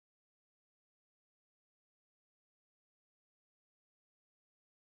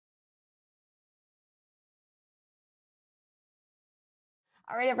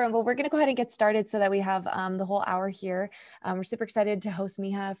All right, everyone. Well, we're going to go ahead and get started so that we have the whole hour here. We're super excited to host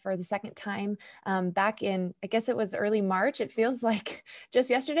Miha for the second time back in, I guess it was early March. It feels like just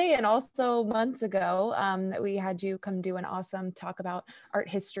yesterday and also months ago that we had you come do an awesome talk about art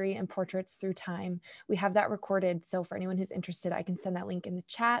history and portraits through time. We have that recorded. So for anyone who's interested, I can send that link in the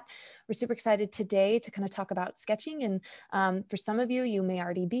chat. We're super excited today to kind of talk about sketching. And for some of you, you may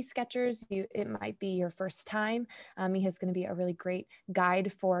already be sketchers. It might be your first time. Miha's going to be a really great guide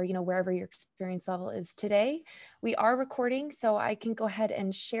for wherever your experience level is today. We are recording, so I can go ahead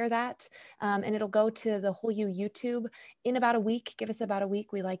and share that, and it'll go to the Whole You YouTube in about a week. Give us about a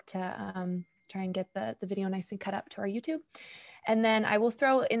week. We like to try and get the video nice and cut up to our YouTube. And then I will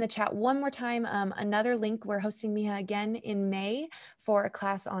throw in the chat one more time another link. We're hosting Miha again in May for a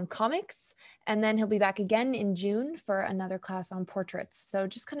class on comics, and then he'll be back again in June for another class on portraits. So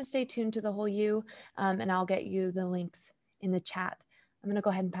just kind of stay tuned to the Whole You, and I'll get you the links in the chat. I'm going to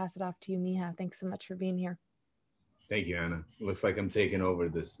go ahead and pass it off to you, Miha. Thanks so much for being here. Thank you, Anna. It looks like I'm taking over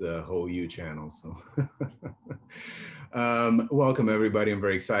this Whole You channel. So welcome, everybody. I'm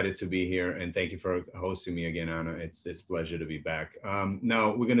very excited to be here. And thank you for hosting me again, Anna. It's a pleasure to be back.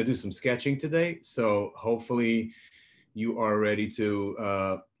 Now, we're going to do some sketching today. So hopefully you are ready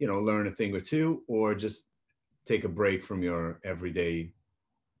to, learn a thing or two, or just take a break from your everyday,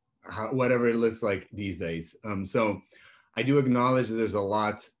 whatever it looks like these days. So I do acknowledge that there's a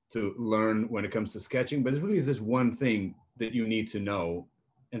lot to learn when it comes to sketching, but it really is just one thing that you need to know,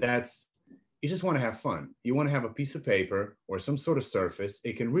 and that's you just want to have fun. You want to have a piece of paper or some sort of surface.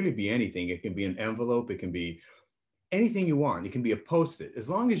 It can really be anything. It can be an envelope. It can be anything you want. It can be a Post-it. As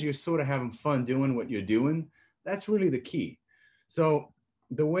long as you're sort of having fun doing what you're doing, that's really the key. So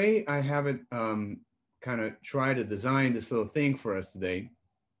the way I have it kind of try to design this little thing for us today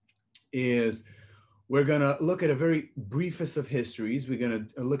is we're going to look at a very briefest of histories. We're going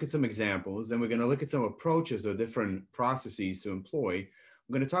to look at some examples. Then we're going to look at some approaches or different processes to employ.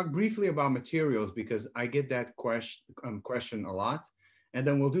 I'm going to talk briefly about materials because I get that question a lot. And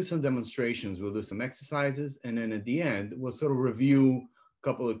then we'll do some demonstrations. We'll do some exercises. And then at the end, we'll sort of review a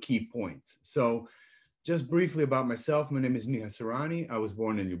couple of key points. So just briefly about myself, my name is Miha Sarani. I was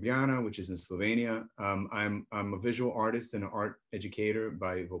born in Ljubljana, which is in Slovenia. I'm a visual artist and an art educator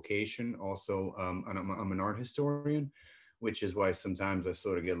by vocation. Also, I'm an art historian, which is why sometimes I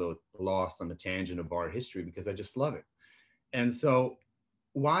sort of get a little lost on the tangent of art history because I just love it. And so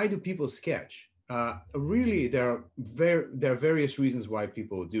why do people sketch? Really, there are various reasons why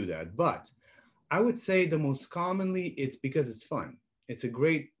people do that. But I would say the most commonly, it's because it's fun. It's a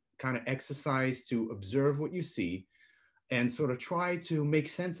great kind of exercise to observe what you see and sort of try to make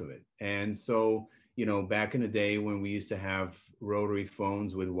sense of it. And so, back in the day when we used to have rotary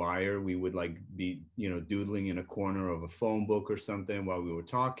phones with wire, we would be, doodling in a corner of a phone book or something while we were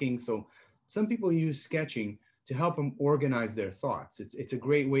talking. So some people use sketching to help them organize their thoughts. It's a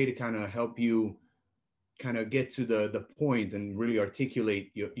great way to kind of help you kind of get to the point and really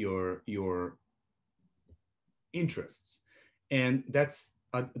articulate your interests. And that's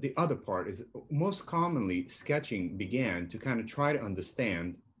the other part is most commonly sketching began to kind of try to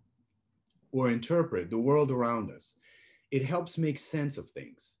understand or interpret the world around us. It helps make sense of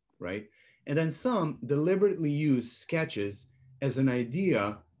things, right? And then some deliberately use sketches as an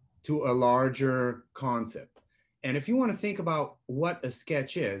idea to a larger concept. And if you want to think about what a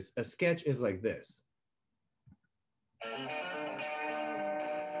sketch is like this.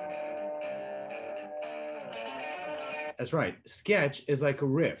 That's right. Sketch is like a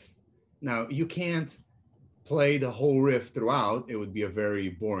riff. Now, you can't play the whole riff throughout. It would be a very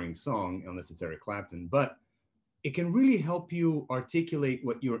boring song unless it's Eric Clapton, but it can really help you articulate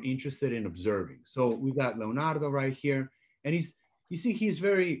what you're interested in observing. So we got Leonardo right here, and he's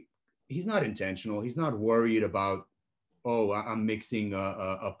not intentional. He's not worried about, oh, I'm mixing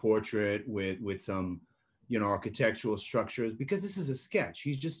a portrait with some, architectural structures, because this is a sketch.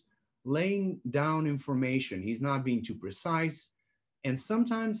 He's just laying down information. He's not being too precise. And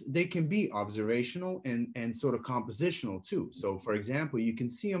sometimes they can be observational and sort of compositional too. So for example, you can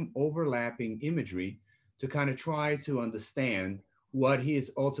see him overlapping imagery to kind of try to understand what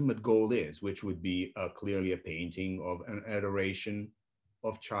his ultimate goal is, which would be clearly a painting of an adoration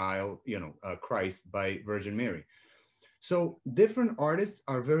of Christ by Virgin Mary. So different artists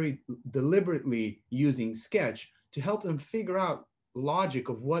are very deliberately using sketch to help them figure out logic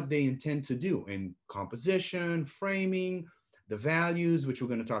of what they intend to do in composition, framing, the values, which we're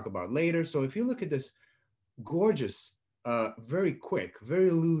going to talk about later. So if you look at this gorgeous, very quick, very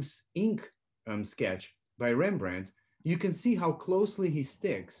loose ink sketch by Rembrandt, you can see how closely he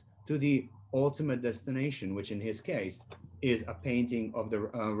sticks to the ultimate destination, which in his case is a painting of the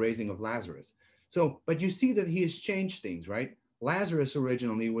raising of Lazarus. So, but you see that he has changed things, right? Lazarus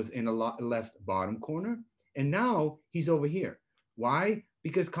originally was in a left bottom corner, and now he's over here. Why?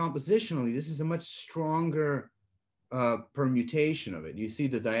 Because compositionally, this is a much stronger permutation of it. You see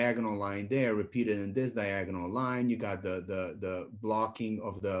the diagonal line there repeated in this diagonal line. You got the blocking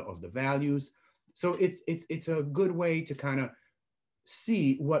of the values. So it's a good way to kind of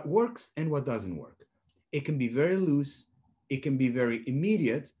see what works and what doesn't work. It can be very loose, it can be very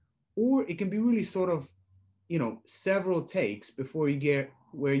immediate, or it can be really sort of, you know, several takes before you get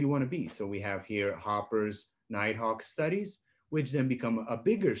where you want to be. So we have here Hopper's Nighthawk studies, which then become a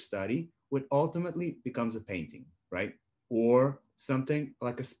bigger study, which ultimately becomes a painting, right? Or something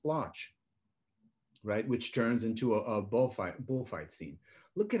like a splotch, right? Which turns into a bullfight scene.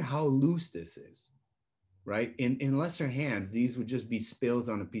 Look at how loose this is, right? In lesser hands, these would just be spills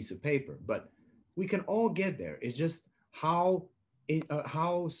on a piece of paper, but we can all get there. It's just how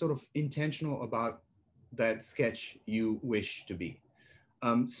sort of intentional about that sketch you wish to be.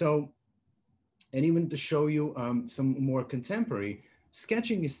 So, and even to show you some more contemporary,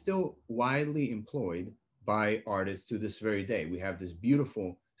 sketching is still widely employed by artists to this very day. We have this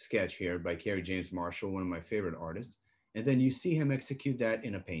beautiful sketch here by Kerry James Marshall, one of my favorite artists. And then you see him execute that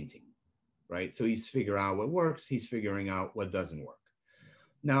in a painting, right? So he's figuring out what works, he's figuring out what doesn't work.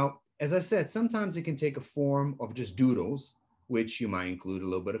 Now, as I said, sometimes it can take a form of just doodles, which you might include a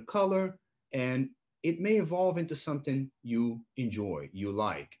little bit of color, and it may evolve into something you enjoy, you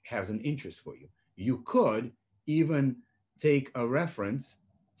like, has an interest for you. You could even take a reference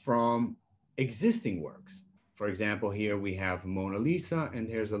from existing works. For example, here we have Mona Lisa, and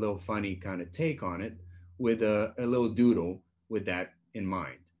here's a little funny kind of take on it with a little doodle with that in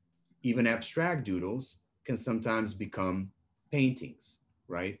mind. Even abstract doodles can sometimes become paintings,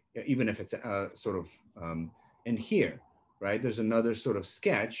 right? Even if it's a sort of, and here, right, there's another sort of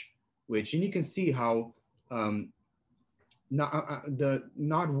sketch, which, and you can see how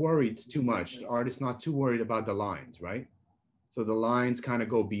not worried too much. The artist's not too worried about the lines, right? So the lines kind of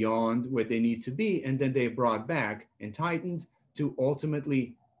go beyond where they need to be, and then they're brought back and tightened to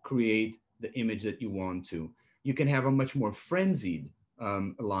ultimately create the image that you want to. You can have a much more frenzied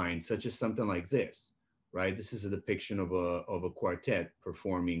line, such as something like this, right? This is a depiction of a quartet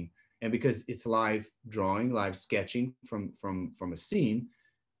performing, and because it's live drawing, live sketching from a scene,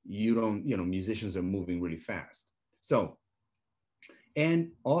 you don't, you know, musicians are moving really fast. So,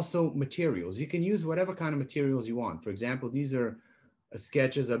 and also materials. You can use whatever kind of materials you want. For example, these are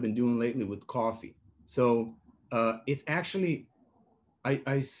sketches I've been doing lately with coffee. So it's actually,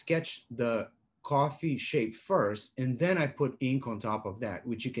 I sketched the coffee shape first, and then I put ink on top of that,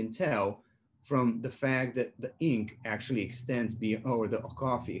 which you can tell from the fact that the ink actually extends beyond, or the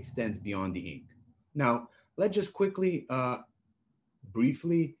coffee extends beyond the ink. Now, let's just quickly,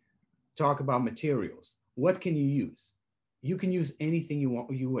 briefly talk about materials. What can you use? You can use anything you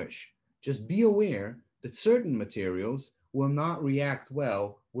want, you wish. Just be aware that certain materials will not react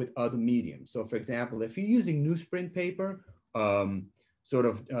well with other mediums. So for example, if you're using newsprint paper, sort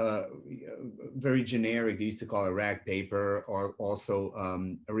of very generic, they used to call it rag paper, or also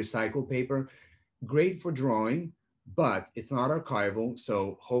a recycled paper, great for drawing, but it's not archival.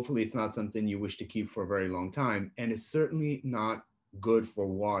 So hopefully it's not something you wish to keep for a very long time. And it's certainly not good for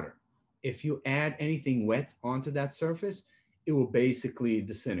water. If you add anything wet onto that surface, it will basically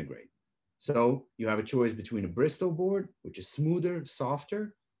disintegrate. So you have a choice between a Bristol board, which is smoother,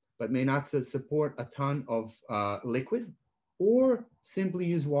 softer, but may not support a ton of liquid, or simply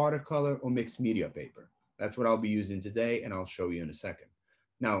use watercolor or mixed media paper. That's what I'll be using today, and I'll show you in a second.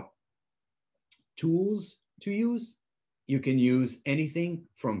 Now, tools to use, you can use anything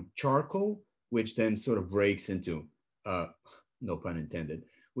from charcoal, which then sort of breaks into, no pun intended,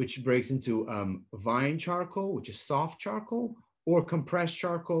 which breaks into vine charcoal, which is soft charcoal, or compressed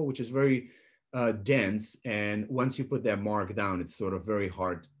charcoal, which is very dense. And once you put that mark down, it's sort of very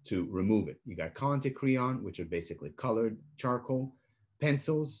hard to remove it. You got Conte crayon, which are basically colored charcoal.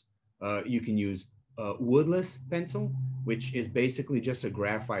 Pencils, you can use woodless pencil, which is basically just a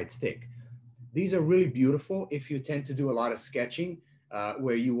graphite stick. These are really beautiful if you tend to do a lot of sketching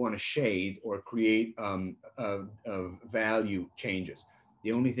where you want to shade or create value changes.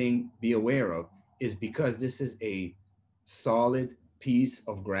 The only thing be aware of is, because this is a solid piece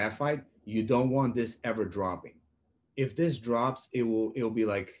of graphite, you don't want this ever dropping. If this drops, it'll be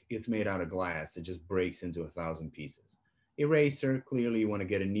like it's made out of glass. It just breaks into 1,000 pieces. Eraser, clearly you want to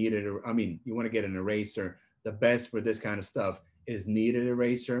get a kneaded, you want to get an eraser. The best for this kind of stuff is kneaded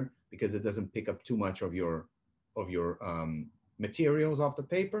eraser, because it doesn't pick up too much of your materials off the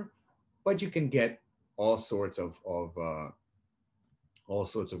paper. but you can get all sorts all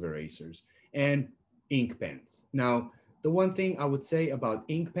sorts of erasers and ink pens. Now, the one thing I would say about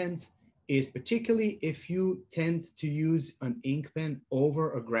ink pens is particularly if you tend to use an ink pen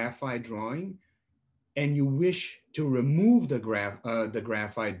over a graphite drawing and you wish to remove the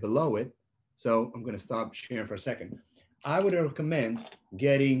graphite below it. So I'm going to stop sharing for a second. I would recommend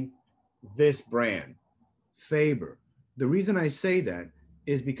getting this brand, Faber. The reason I say that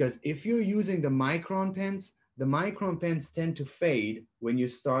is because if you're using the micron pens tend to fade when you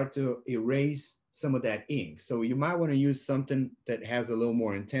start to erase some of that ink. So you might want to use something that has a little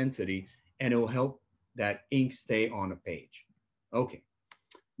more intensity and it will help that ink stay on a page. Okay,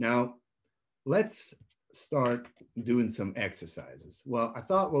 now let's start doing some exercises. Well, I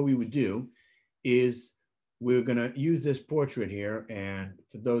thought what we would do is we're gonna use this portrait here. And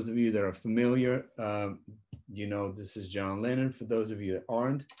for those of you that are familiar, you know, this is John Lennon. For those of you that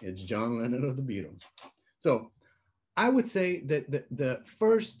aren't, it's John Lennon of the Beatles. So I would say that the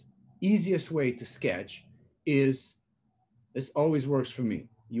first easiest way to sketch is, this always works for me.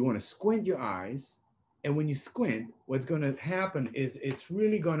 You wanna squint your eyes. And when you squint, what's gonna happen is it's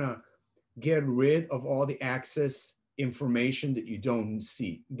really gonna get rid of all the excess information that you don't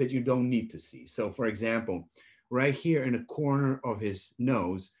see, that you don't need to see. So for example, right here in the corner of his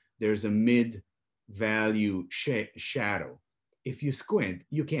nose, there's a mid value shadow. If you squint,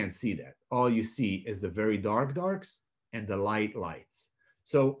 you can't see that. All you see is the very dark darks and the light lights.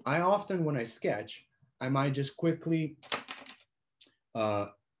 So I often, when I sketch, I might just quickly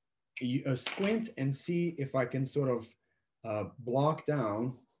squint and see if I can sort of block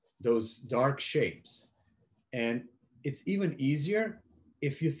down those dark shapes. And it's even easier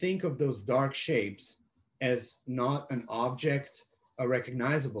if you think of those dark shapes as not an object, a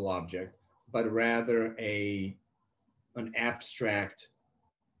recognizable object, but rather an abstract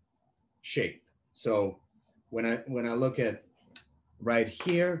shape. So when I look at right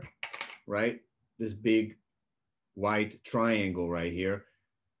here, right, this big white triangle right here,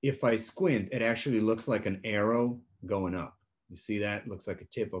 if I squint, it actually looks like an arrow going up. You see that? It looks like a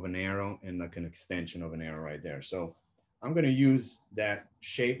tip of an arrow and like an extension of an arrow right there. So I'm going to use that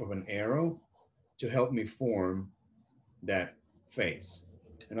shape of an arrow to help me form that face.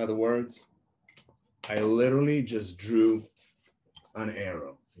 In other words, I literally just drew an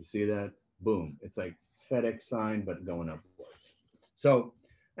arrow. You see that? Boom. It's like FedEx sign, but going upwards. So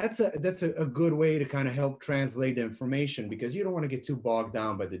that's a good way to kind of help translate the information, because you don't want to get too bogged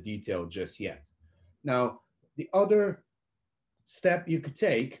down by the detail just yet. Now, the other step you could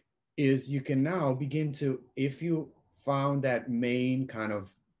take is you can now begin to, if you found that main kind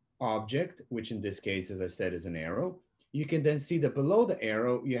of object, which in this case, as I said, is an arrow, you can then see that below the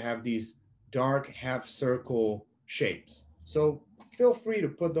arrow, you have these dark half circle shapes. So feel free to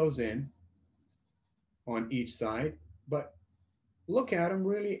put those in on each side, but look at them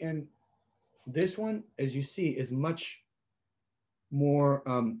really. And this one, as you see, is much more,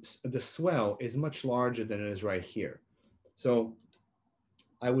 the swell is much larger than it is right here. So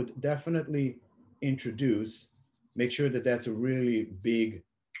I would definitely introduce, make sure that that's a really big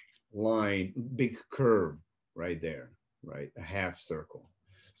line, big curve right there, right? A half circle.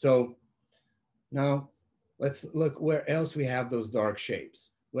 So now let's look where else we have those dark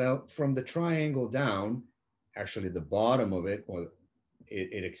shapes. Well, from the triangle down, actually the bottom of it, or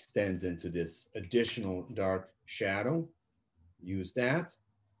it extends into this additional dark shadow. Use that.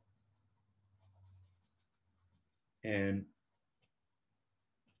 And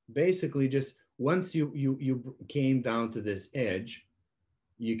basically just once you came down to this edge,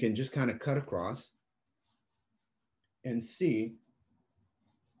 you can just kind of cut across and see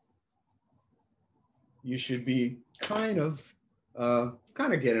you should be kind of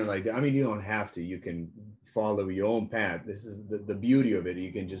getting like that. I mean, you don't have to, you can follow your own path. This is the beauty of it.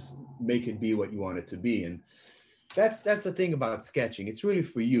 You can just make it be what you want it to be. And that's the thing about sketching. It's really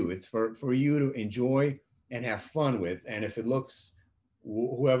for you. It's for you to enjoy and have fun with. And if it looks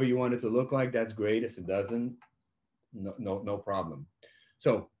whoever you want it to look like, that's great. If it doesn't, no problem.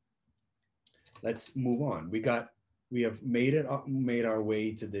 So let's move on. We have made our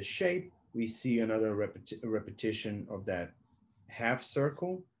way to this shape. We see another repetition of that half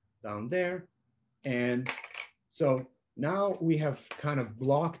circle down there. And so now we have kind of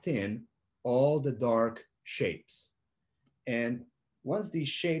blocked in all the dark shapes. And once these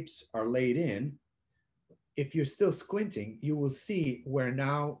shapes are laid in, if you're still squinting, you will see where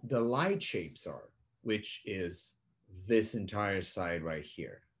now the light shapes are, which is this entire side right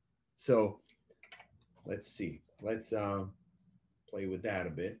here. So let's see, let's play with that a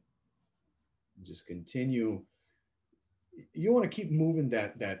bit. Just continue. You want to keep moving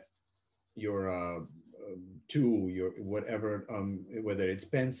that tool, your whatever, whether it's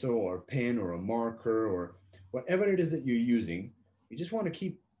pencil or pen or a marker or whatever it is that you're using, you just want to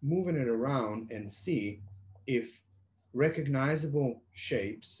keep moving it around and see if recognizable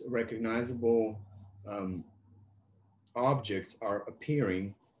shapes, recognizable um, objects are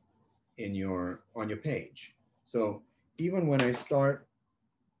appearing in your on your page. So even when I start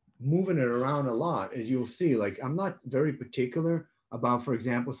moving it around a lot, as you'll see, like I'm not very particular about, for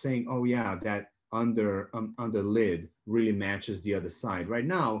example, saying, oh yeah, that under lid really matches the other side. Right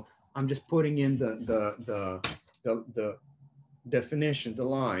now, I'm just putting in the definition, the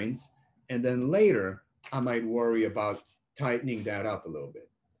lines, and then later I might worry about tightening that up a little bit.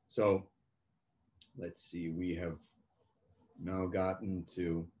 So let's see, we have now gotten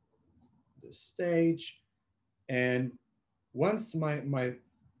to the stage, and once my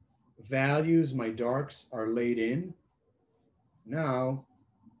values, my darks are laid in, now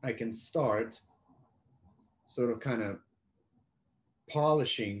I can start sort of kind of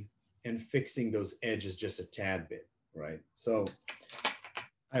polishing and fixing those edges just a tad bit, right? So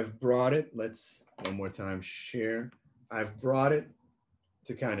I've brought it, let's one more time share. I've brought it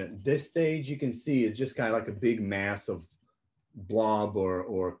to kind of this stage. You can see it's just kind of like a big mass of blob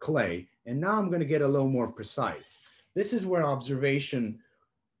or clay. And now I'm going to get a little more precise. This is where observation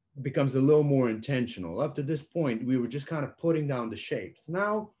becomes a little more intentional. Up to this point, we were just kind of putting down the shapes.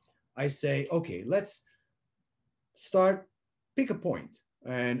 Now I say, okay, let's start, pick a point.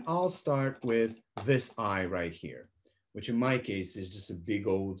 And I'll start with this eye right here, which in my case is just a big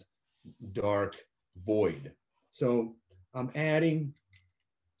old dark void. So I'm adding,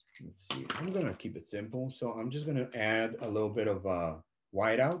 let's see, I'm gonna keep it simple. So I'm just gonna add a little bit of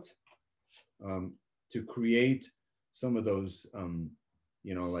whiteout to create some of those,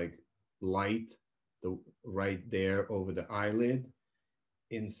 you know, like light right there over the eyelid,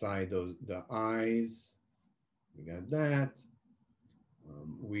 inside the eyes. We got that.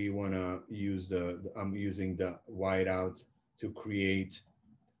 We want to use I'm using the whiteout to create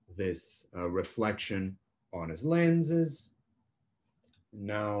this reflection on his lenses.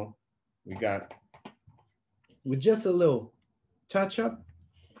 Now we got, with just a little touch up,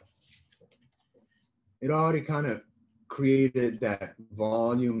 it already kind of created that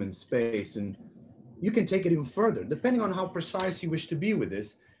volume and space. And you can take it even further. Depending on how precise you wish to be with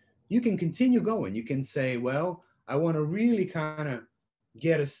this, you can continue going. You can say, well, I want to really kind of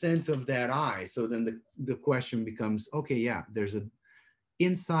get a sense of that eye. So then the question becomes, okay, yeah, there's a,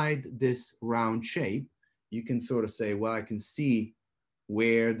 inside this round shape, you can sort of say, well, I can see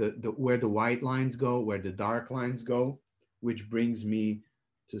where where the white lines go, where the dark lines go, which brings me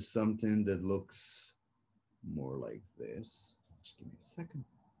to something that looks more like this. Just give me a second.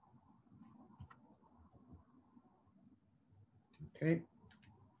 Okay.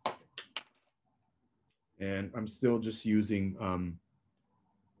 And I'm still just using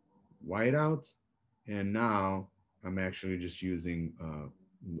whiteout. And now I'm actually just using a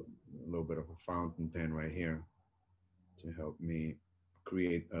little bit of a fountain pen right here to help me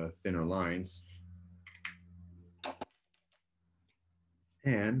create thinner lines.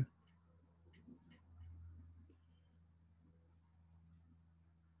 And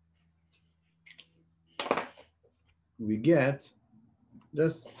we get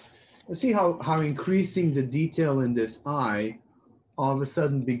just, let's see how increasing the detail in this eye all of a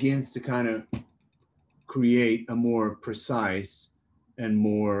sudden begins to kind of create a more precise and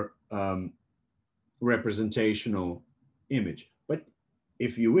more representational image. But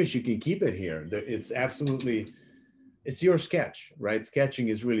if you wish, you can keep it here. It's absolutely, it's your sketch, right? Sketching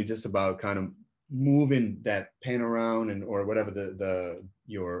is really just about kind of moving that pen around, and or whatever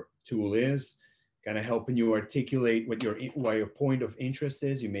your tool is, kind of helping you articulate what your point of interest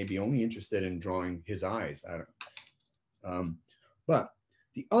is. You may be only interested in drawing his eyes. I don't know. But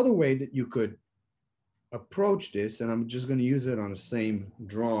the other way that you could approach this, and I'm just going to use it on the same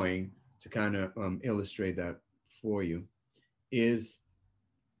drawing to kind of illustrate that for you, is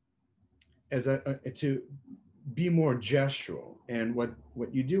as to be more gestural. And what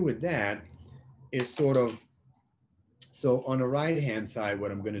you do with that is sort of, so on the right hand side,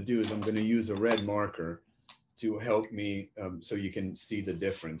 what I'm going to do is I'm going to use a red marker to help me so you can see the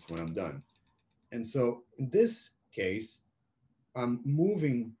difference when I'm done. And so in this case, I'm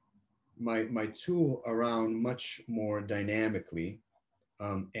moving my tool around much more dynamically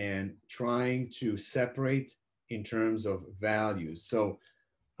and trying to separate in terms of values. So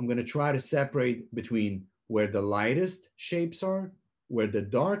I'm going to try to separate between where the lightest shapes are, where the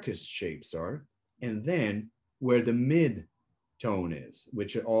darkest shapes are, and then where the mid tone is,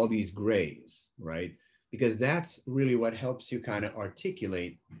 which are all these grays, right? Because that's really what helps you kind of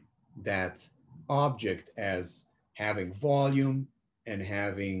articulate that object as having volume and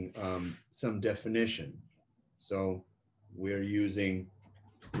having some definition. So we're using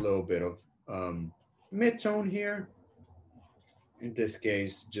a little bit of mid-tone here. In this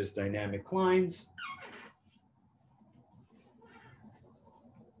case, just dynamic lines.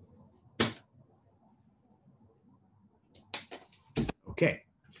 Okay,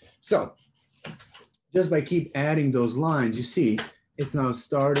 so just by keep adding those lines, you see it's now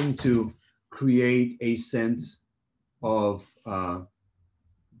starting to create a sense of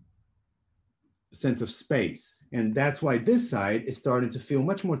space. And that's why this side is starting to feel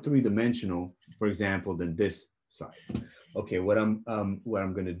much more three-dimensional, for example, than this side. Okay, what I'm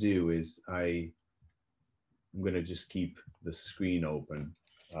gonna do is I'm gonna just keep the screen open.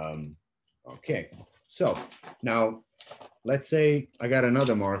 Okay, so now let's say I got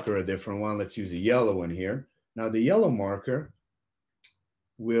another marker, a different one. Let's use a yellow one here. Now the yellow marker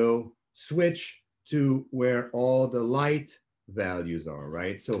will switch to where all the light values are,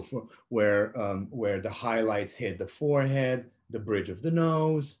 right? So for where the highlights hit the forehead, the bridge of the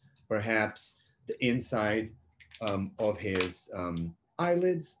nose, perhaps the inside of his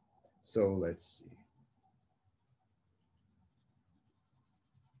eyelids. So let's see.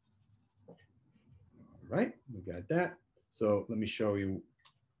 All right, we got that. So let me show you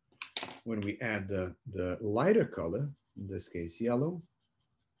when we add the lighter color, in this case, yellow.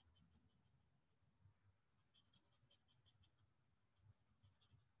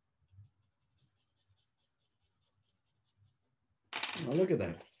 Oh, look at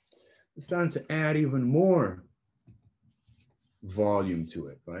that. It's starting to add even more volume to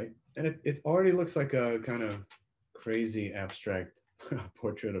it, right? And it already looks like a kind of crazy abstract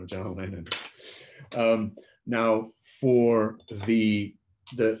portrait of John Lennon. Now for the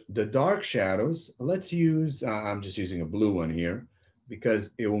dark shadows, let's use, I'm just using a blue one here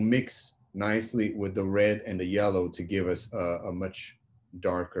because it will mix nicely with the red and the yellow to give us a much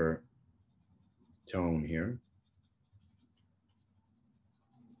darker tone here.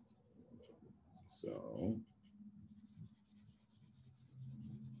 So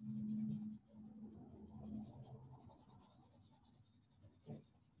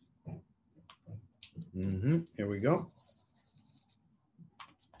here we go.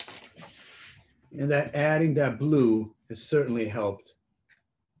 And that adding that blue has certainly helped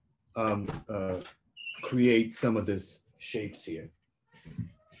create some of these shapes here.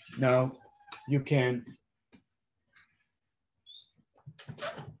 Now you can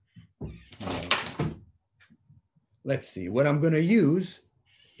let's see, what I'm going to use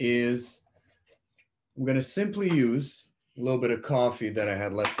is I'm going to simply use a little bit of coffee that I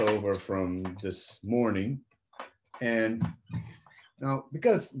had left over from this morning. And now,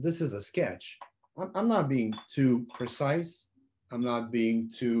 because this is a sketch, I'm not being too precise. I'm not being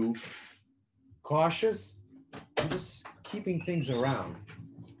too cautious. I'm just keeping things around.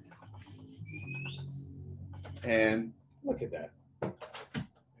 And look at that. I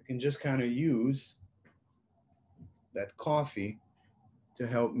can just kind of use that coffee to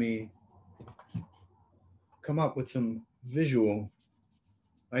help me come up with some visual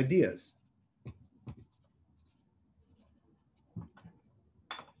ideas.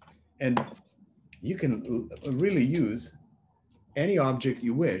 And you can really use any object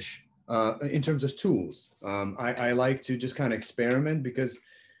you wish in terms of tools. I like to just kind of experiment because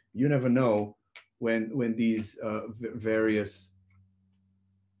you never know when these various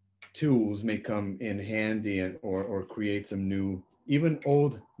tools may come in handy and or create some new, even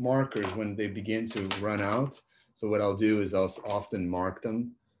old markers when they begin to run out. So what I'll do is I'll often mark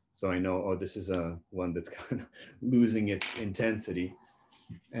them so I know, oh, this is a one that's kind of losing its intensity.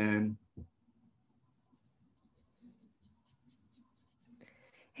 And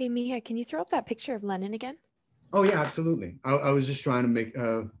Hey, Miha, can you throw up that picture of Lennon again? oh yeah, absolutely. I was just trying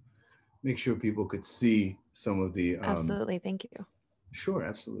to make sure people could see some of the Absolutely, thank you. Sure,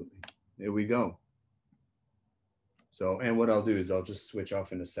 absolutely. There we go. So, and what I'll do is I'll just switch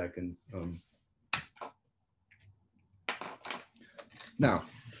off in a second. Now,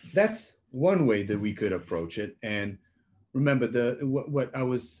 that's one way that we could approach it. And remember, what I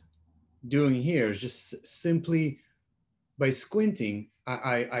was doing here is just simply by squinting,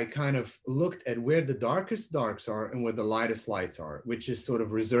 I kind of looked at where the darkest darks are and where the lightest lights are, which is sort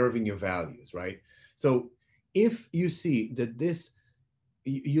of reserving your values, right? So if you see that this,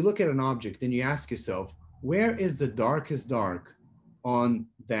 you look at an object and you ask yourself, where is the darkest dark on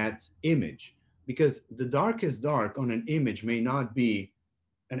that image? Because the darkest dark on an image may not be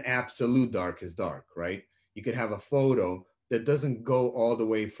an absolute darkest dark, right? You could have a photo that doesn't go all the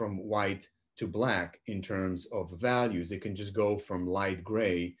way from white to black in terms of values. It can just go from light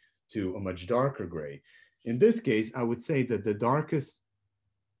gray to a much darker gray. In this case, I would say that the darkest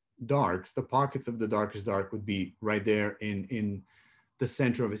darks, the pockets of the darkest dark would be right there in the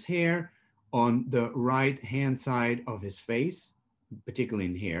center of his hair, on the right hand side of his face, particularly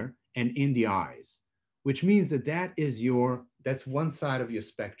in hair, and in the eyes, which means that that's one side of your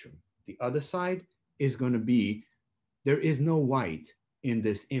spectrum. The other side is going to be, there is no white in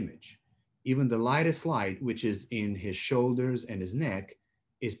this image. Even the lightest light, which is in his shoulders and his neck,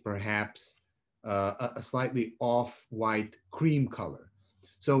 is perhaps a slightly off-white cream color.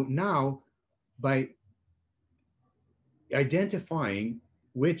 So now, by identifying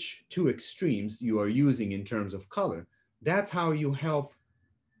which two extremes you are using in terms of color, that's how you help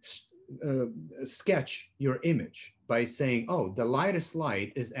sketch your image, by saying, oh, the lightest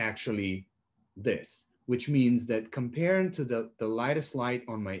light is actually this, which means that comparing to the lightest light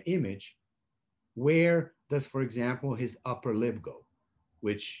on my image, where does, for example, his upper lip go?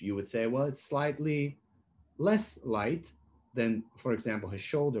 Which you would say, well, it's slightly less light than, for example, his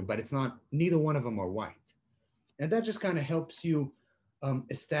shoulder, but it's not, neither one of them are white. And that just kind of helps you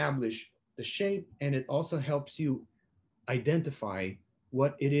establish the shape, and it also helps you identify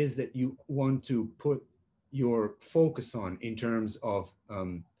what it is that you want to put your focus on in terms of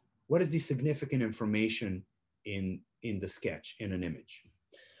what is the significant information in the sketch, in an image.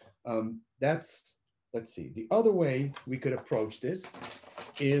 That's, let's see, the other way we could approach this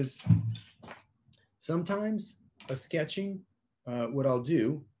is sometimes a sketching, what I'll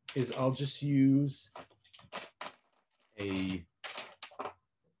do is I'll just use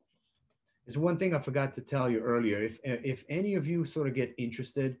there's one thing I forgot to tell you earlier. If any of you sort of get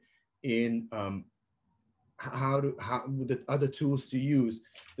interested in how the other tools to use,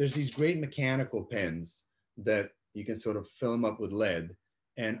 there's these great mechanical pens that you can sort of fill them up with lead.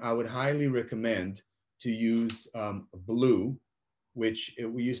 And I would highly recommend to use blue, which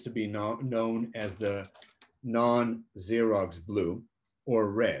we used to be known as the non-Xerox blue, or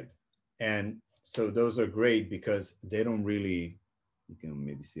red. And so those are great because they don't really, you can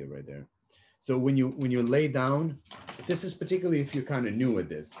maybe see it right there. So when you lay down, this is particularly if you're kind of new at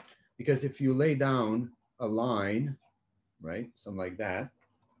this, because if you lay down a line, right, something like that,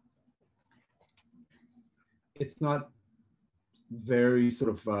 it's not very sort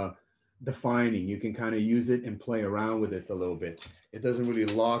of defining. You can kind of use it and play around with it a little bit. It doesn't really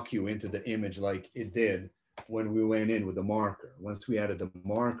lock you into the image like it did when we went in with the marker. Once we added the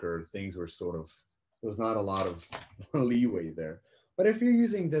marker, things were sort of, there was not a lot of leeway there. But if you're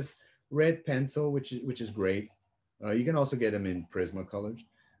using this red pencil, which is great, you can also get them in Prismacolors.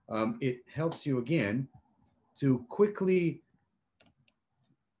 It helps you again to quickly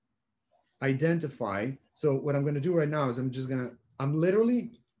identify. So what I'm going to do right now is I'm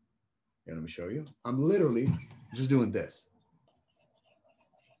literally, here, let me show you. I'm literally just doing this.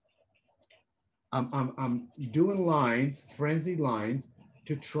 I'm doing lines, frenzied lines,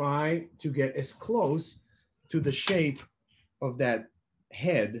 to try to get as close to the shape of that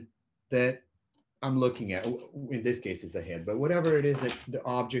head that I'm looking at. In this case, it's the head, but whatever it is, that the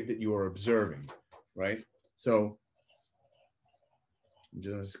object that you are observing, right? So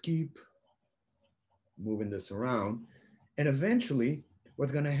just keep moving this around. And eventually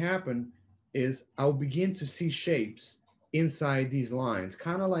what's going to happen is I'll begin to see shapes inside these lines,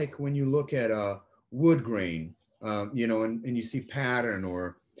 kind of like when you look at a wood grain, you know, and you see pattern,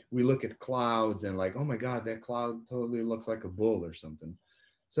 or we look at clouds and like, oh my God, that cloud totally looks like a bull or something.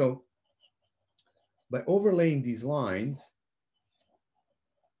 So by overlaying these lines,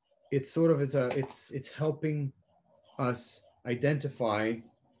 it's sort of, it's helping us identify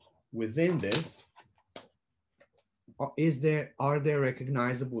within this, are there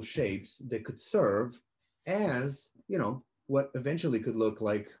recognizable shapes that could serve as, you know, what eventually could look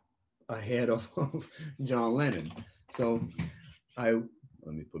like a head of John Lennon. So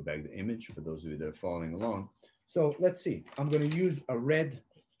let me put back the image for those of you that are following along. So let's see, I'm going to use a red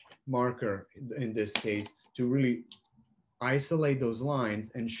marker in this case to really isolate those lines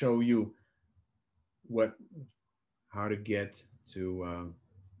and show you how to get to,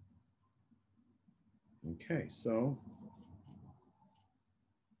 okay, so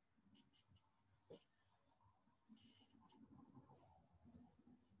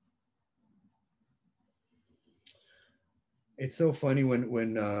it's so funny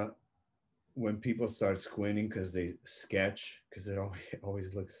when people start squinting because they sketch, because it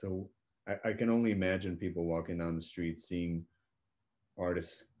always looks so, I can only imagine people walking down the street seeing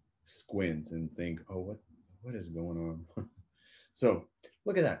artists squint and think, oh, what is going on? So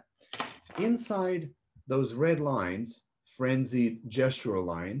look at that. Inside those red lines, frenzied gestural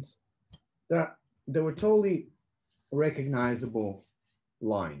lines, that were totally recognizable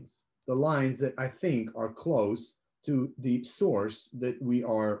lines, the lines that I think are close to the source that we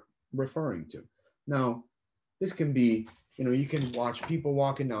are referring to. Now, this can be, you know, you can watch people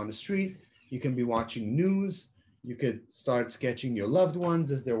walking down the street, you can be watching news, you could start sketching your loved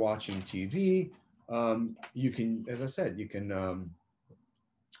ones as they're watching TV. You can, as I said, you can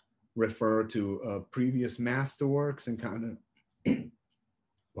refer to previous masterworks and kind of,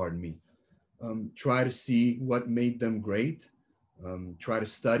 pardon me, try to see what made them great, try to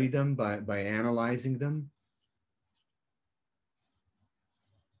study them by analyzing them.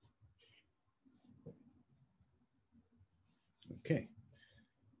 Okay,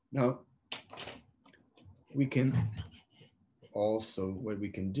 now we can also, what we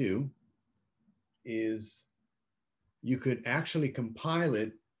can do is you could actually compile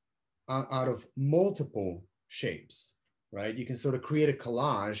it out of multiple shapes, right? You can sort of create a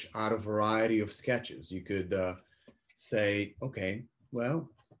collage out of a variety of sketches. You could say, okay, well,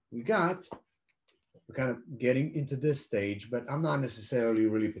 we're kind of getting into this stage, but I'm not necessarily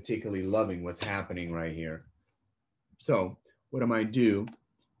really particularly loving what's happening right here. So what I might do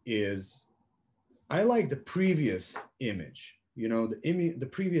is I like the previous image. You know, the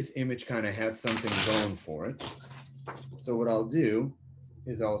previous image kind of had something going for it. So what I'll do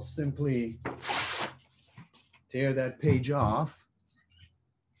is I'll simply tear that page off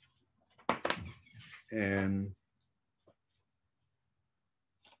and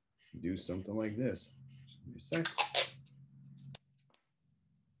do something like this. Give me a sec.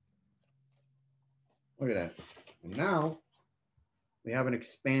 Look at that. And now we have an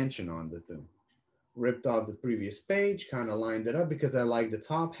expansion on the thing. Ripped off the previous page, kind of lined it up because I like the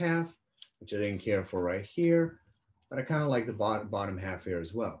top half, which I didn't care for right here, but I kind of like the bottom half here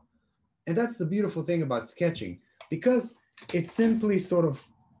as well. And that's the beautiful thing about sketching, because it's simply sort of,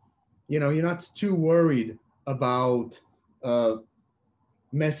 you know, you're not too worried about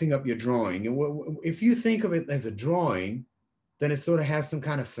messing up your drawing. And if you think of it as a drawing, then it sort of has some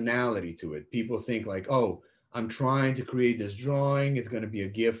kind of finality to it. People think like, oh, I'm trying to create this drawing. It's going to be a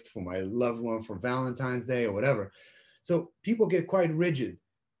gift for my loved one for Valentine's Day or whatever. So people get quite rigid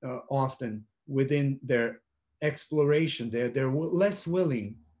often within their exploration. They're less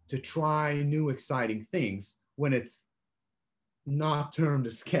willing to try new, exciting things when it's not termed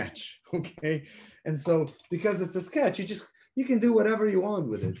a sketch, okay? And so because it's a sketch, you can do whatever you want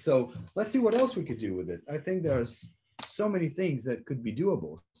with it. So let's see what else we could do with it. I think there's so many things that could be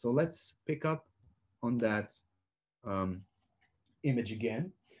doable. So let's pick up on that image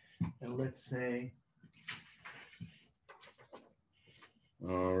again. And let's say,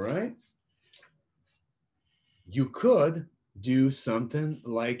 all right, you could do something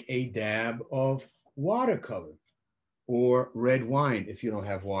like a dab of watercolor or red wine if you don't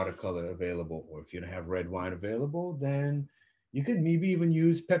have watercolor available, or if you don't have red wine available, then you could maybe even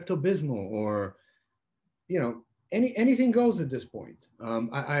use Pepto-Bismol, or, you know, anything goes at this point.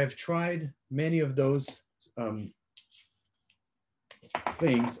 I've tried many of those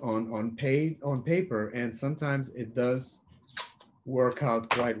things on paper, and sometimes it does work out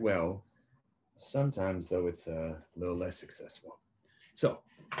quite well. Sometimes, though, it's a little less successful. So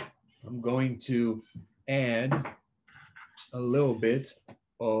I'm going to add a little bit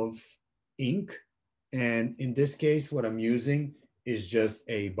of ink. And in this case, what I'm using is just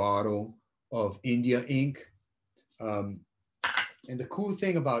a bottle of India ink. And the cool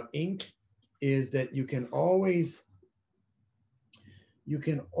thing about ink is that you can always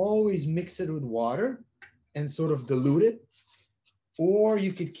mix it with water and sort of dilute it, or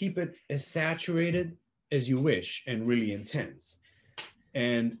you could keep it as saturated as you wish and really intense.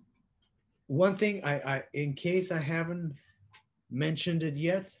 And one thing, in case I haven't mentioned it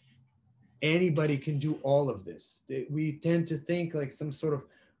yet, anybody can do all of this. We tend to think like some sort of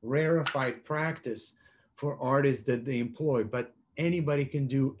rarefied practice for artists that they employ, but anybody can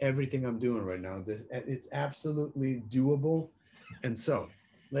do everything I'm doing right now. It's absolutely doable. And so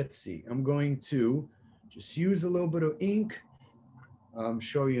let's see, I'm going to just use a little bit of ink.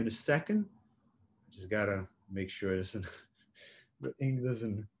 Show you in a second. Just gotta make sure the ink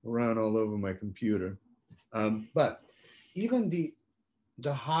doesn't run all over my computer. But even the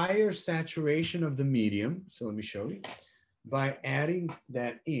higher saturation of the medium, so let me show you, by adding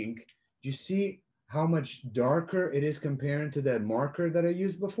that ink, you see how much darker it is compared to that marker that I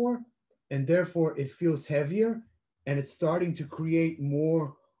used before? And therefore it feels heavier, and it's starting to create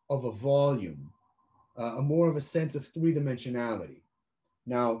more of a volume, more of a sense of three-dimensionality.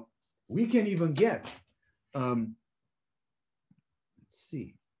 Now, we can even get, let's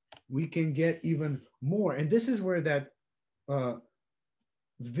see, we can get even more. And this is where that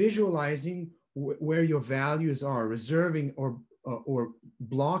visualizing where your values are, reserving or or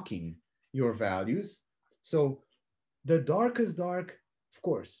blocking your values. So the darkest dark, of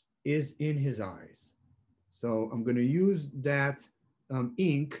course, is in his eyes. So I'm going to use that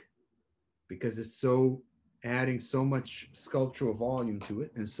ink because it's so adding so much sculptural volume to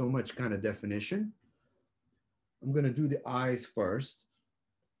it and so much kind of definition. I'm going to do the eyes first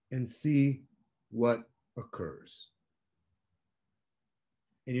and see what occurs.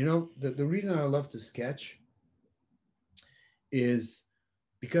 And you know, the reason I love to sketch is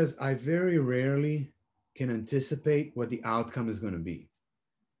because I very rarely can anticipate what the outcome is going to be.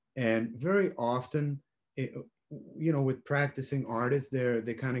 And very often, it, you know, with practicing artists,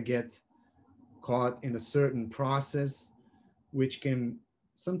 they kind of get caught in a certain process, which can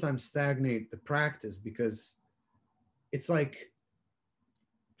sometimes stagnate the practice because it's like,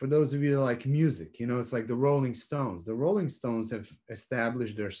 for those of you that like music, you know, it's like the Rolling Stones. The Rolling Stones have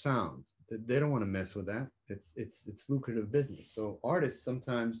established their sound. They don't want to mess with that. It's lucrative business. So artists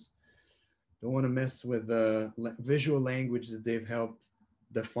sometimes don't want to mess with the visual language that they've helped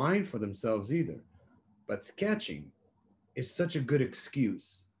define for themselves either. But sketching is such a good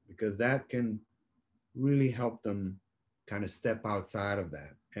excuse because that can really help them kind of step outside of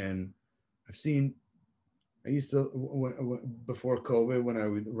that. And I've seen, I used to, before COVID, when I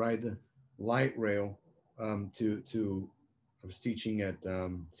would ride the light rail I was teaching at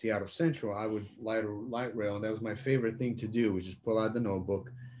Seattle Central, I would light a light rail, and that was my favorite thing to do, was just pull out the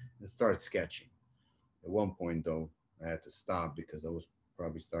notebook and start sketching. At one point, though, I had to stop because I was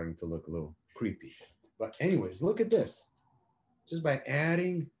probably starting to look a little creepy. But anyways, look at this. Just by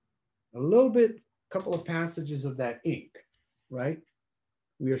adding a little bit, couple of passages of that ink, right?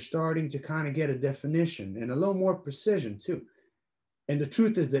 We are starting to kind of get a definition and a little more precision too. And the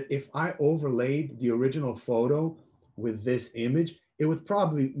truth is that if I overlaid the original photo with this image, it would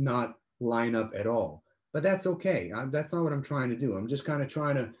probably not line up at all. But that's okay. That's not what I'm trying to do. I'm just kind of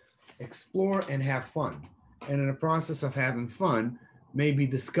trying to explore and have fun. And in the process of having fun, maybe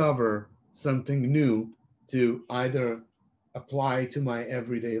discover something new to either apply to my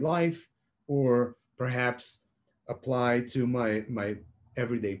everyday life or perhaps apply to my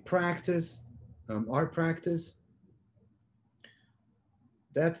everyday practice, art practice.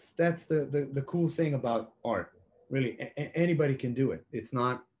 That's the cool thing about art. Really, anybody can do it. It's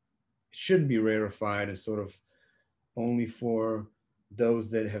not, it shouldn't be rarefied as sort of only for those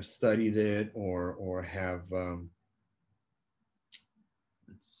that have studied it or have.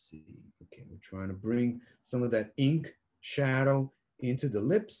 Let's see. Okay, we're trying to bring some of that ink shadow into the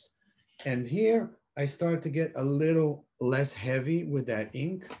lips, and here I start to get a little less heavy with that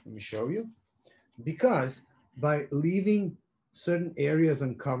ink. Let me show you. Because by leaving certain areas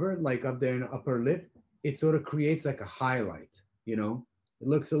uncovered, like up there in the upper lip, it sort of creates like a highlight, you know? It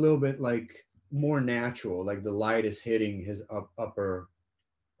looks a little bit like more natural, like the light is hitting his upper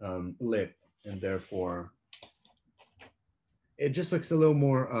lip, and therefore it just looks a little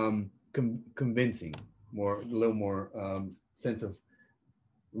more convincing, a little more sense of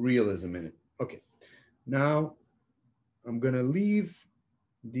realism in it. Okay, now I'm gonna leave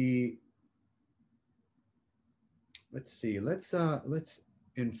the, let's see, let's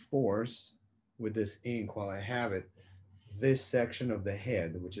enforce with this ink while I have it, this section of the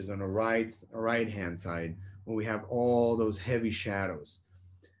head, which is on the right hand side, where we have all those heavy shadows.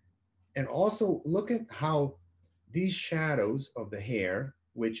 And also look at how these shadows of the hair,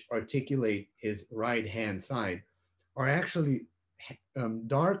 which articulate his right hand side, are actually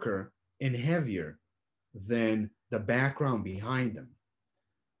darker and heavier than the background behind them.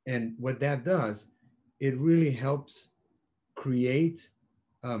 And what that does, it really helps create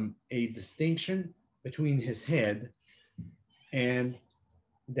a distinction between his head and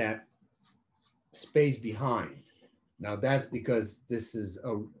that space behind. Now that's because this is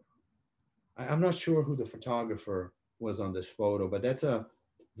a, I'm not sure who the photographer was on this photo, but that's a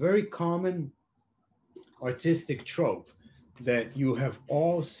very common artistic trope that you have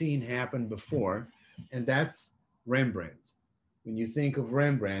all seen happen before, and that's Rembrandt. When you think of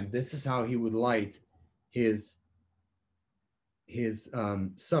Rembrandt, this is how he would light his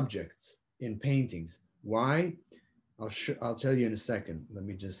subjects in paintings. Why? I'll tell you in a second. Let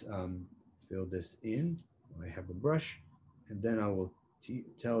me just fill this in. I have a brush, and then I will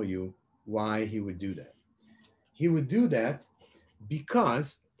tell you why he would do that. He would do that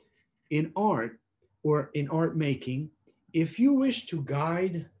because in art or in art making, if you wish to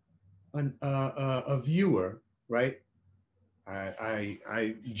guide a viewer, right?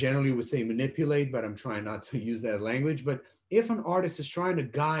 I generally would say manipulate, but I'm trying not to use that language. But if an artist is trying to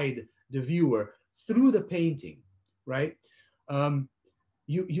guide the viewer through the painting, right?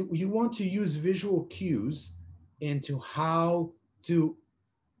 You want to use visual cues into how to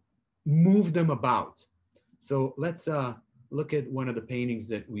move them about. So let's look at one of the paintings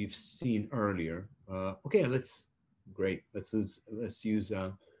that we've seen earlier. Okay, great. Let's use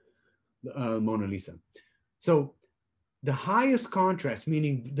Mona Lisa. So the highest contrast,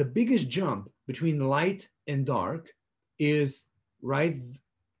 meaning the biggest jump between light and dark, is right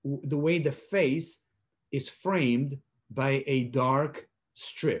the way the face is framed by a dark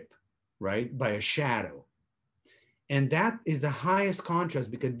strip, right? By a shadow. And that is the highest contrast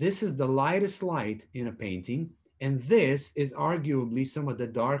because this is the lightest light in a painting, and this is arguably some of the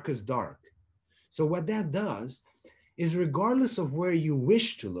darkest dark. So what that does is, regardless of where you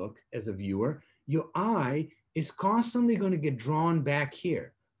wish to look as a viewer, your eye is constantly going to get drawn back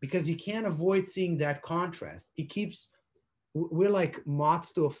here because you can't avoid seeing that contrast. It keeps, we're like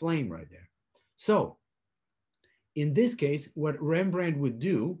moths to a flame right there. So in this case, what Rembrandt would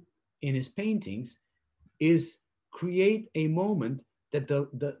do in his paintings is create a moment that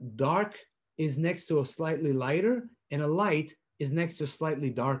the dark is next to a slightly lighter and a light is next to slightly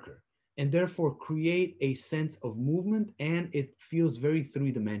darker, and therefore create a sense of movement, and it feels very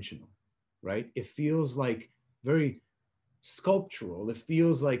three-dimensional, right? It feels like very sculptural. It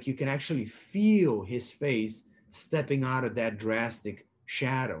feels like you can actually feel his face stepping out of that drastic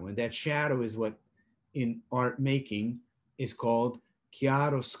shadow, and that shadow is what in art making is called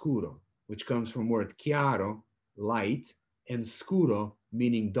chiaroscuro, which comes from word chiaro, light, and scuro,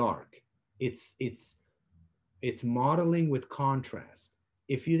 meaning dark. It's modeling with contrast.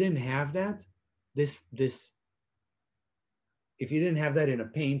 If you didn't have that, if you didn't have that in a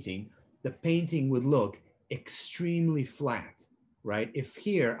painting, the painting would look extremely flat, right? If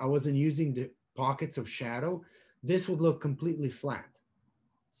here I wasn't using the pockets of shadow, this would look completely flat.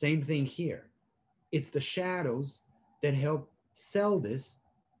 Same thing here. It's the shadows that help sell this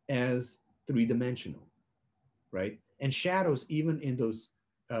as three-dimensional, right? And shadows even in those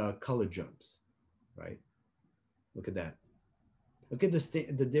color jumps, right? Look at that. Look at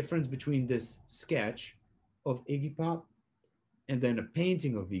the difference between this sketch of Iggy Pop and then a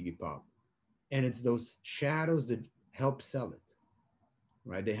painting of Iggy Pop. And it's those shadows that help sell it,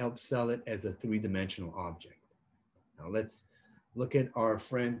 right? They help sell it as a three-dimensional object. Now let's look at our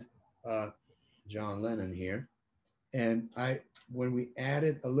friend John Lennon here. And when we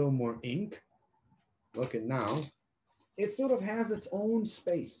added a little more ink, look at now, it sort of has its own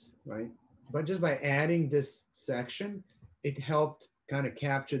space, right? But just by adding this section, it helped kind of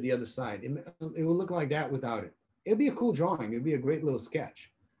capture the other side. It will look like that without it. It'd be a cool drawing. It'd be a great little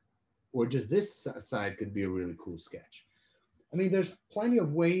sketch. Or just this side could be a really cool sketch. I mean, there's plenty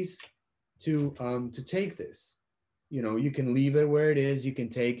of ways to take this. You know, you can leave it where it is. You can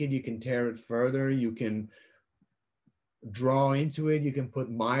take it. You can tear it further. You can draw into it. You can put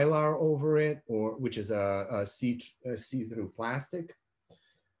mylar over it, or which is a see-through plastic.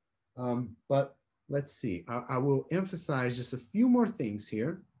 But let's see. I will emphasize just a few more things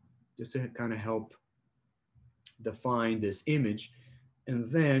here, just to kind of help define this image, and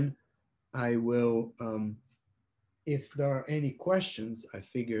then I will, if there are any questions, I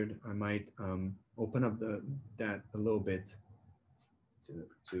figured I might open up that a little bit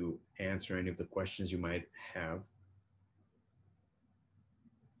to answer any of the questions you might have.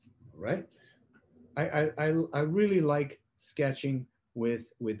 All right. I really like sketching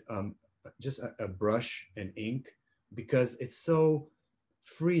with just a brush and ink because it's so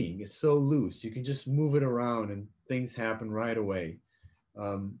freeing. It's so loose. You can just move it around and things happen right away.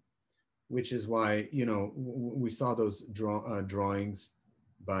 Which is why, you know, we saw those drawings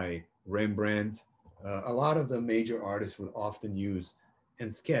by Rembrandt. A lot of the major artists would often use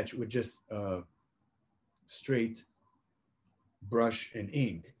and sketch with just straight brush and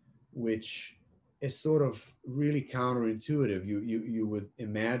ink, which is sort of really counterintuitive. You would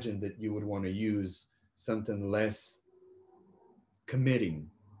imagine that you would want to use something less committing.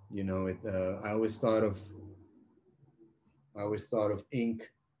 You know, I always thought of ink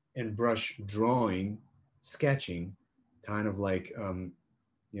and brush drawing, sketching, kind of like,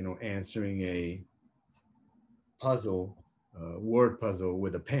 you know, answering a puzzle, word puzzle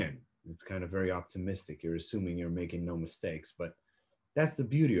with a pen. It's kind of very optimistic. You're assuming you're making no mistakes, but that's the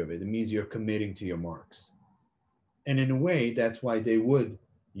beauty of it. It means you're committing to your marks. And in a way, that's why they would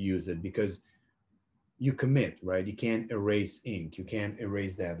use it, because you commit, right? You can't erase ink. You can't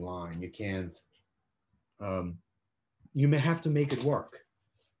erase that line. You can't, you may have to make it work.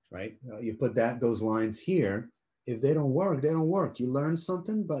 Right? You put those lines here. If they don't work, they don't work. You learn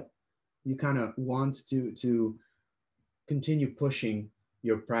something, but you kind of want to continue pushing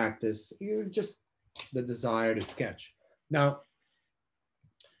your practice. You're just the desire to sketch. Now,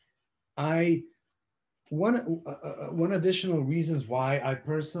 I one additional reasons why I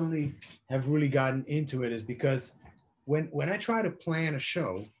personally have really gotten into it is because when I try to plan a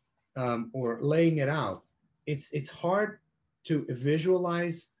show, or laying it out, it's hard to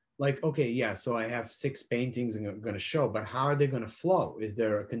visualize, like, okay, yeah, so I have 6 paintings and I'm going to show, but how are they going to flow? Is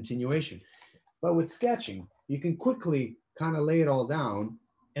there a continuation? But with sketching, you can quickly kind of lay it all down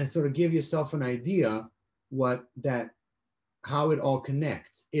and sort of give yourself an idea what that how it all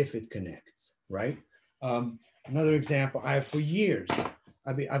connects, if it connects, right? Another example, I have for years,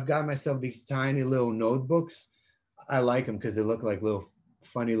 I've got myself these tiny little notebooks. I like them because they look like little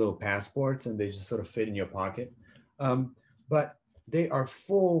funny little passports and they just sort of fit in your pocket. But they are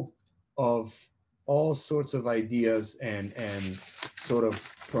full of all sorts of ideas and sort of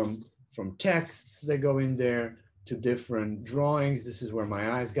from texts that go in there to different drawings. This is where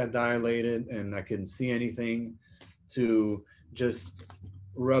my eyes got dilated and I couldn't see anything, to just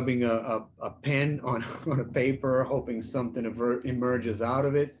rubbing a pen on a paper, hoping something emerges out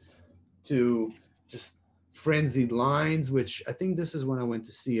of it, to just frenzied lines, which I think this is when I went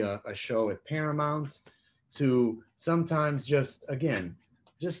to see a show at Paramount, to sometimes just, again,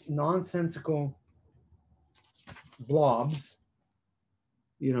 just nonsensical blobs,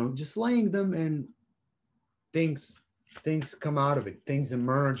 just laying them, and things come out of it, things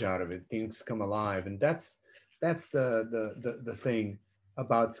emerge out of it, things come alive. And that's the thing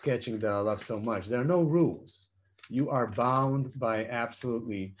about sketching that I love so much. There are no rules. You are bound by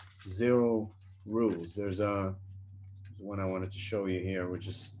absolutely zero rules. There's one I wanted to show you here, which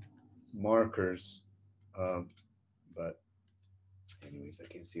is markers. But anyways, I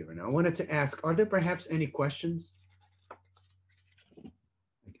can't see it right now. I wanted to ask, are there perhaps any questions?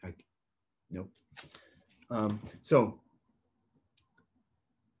 Nope. So,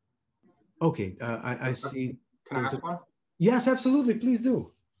 okay, I see. Can I ask one? Yes, absolutely. Please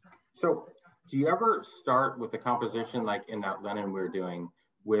do. So, do you ever start with the composition, like in that Lenin we were doing,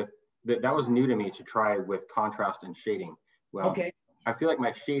 with that was new to me to try with contrast and shading. Well, okay. I feel like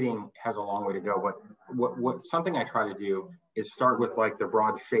my shading has a long way to go, but what something I try to do is start with like the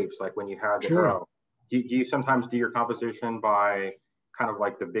broad shapes, like when you had the arrow. Do you sometimes do your composition by kind of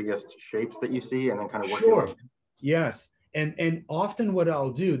like the biggest shapes that you see and then kind of work your way in? Yes. And often what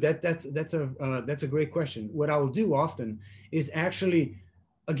I'll do, that's a great question. What I will do often is actually,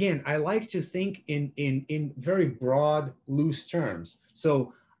 again, I like to think in very broad, loose terms.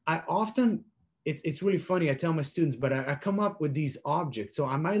 So I often, it's really funny, I tell my students, but I come up with these objects. So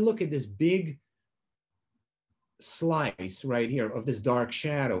I might look at this big slice right here of this dark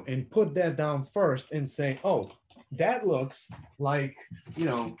shadow and put that down first and say, oh, that looks like,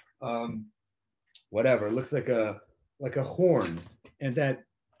 whatever, it looks like a horn. And that,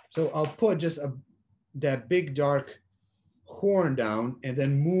 so I'll put just that big dark horn down and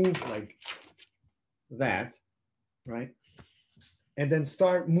then move like that, right? And then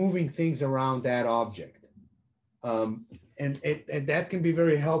start moving things around that object. And that can be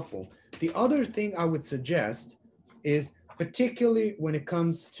very helpful. The other thing I would suggest is, particularly when it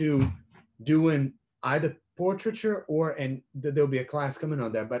comes to doing either portraiture or, and there'll be a class coming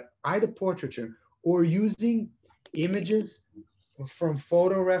on that, but either portraiture or using images from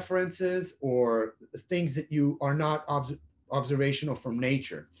photo references or things that you are not observational from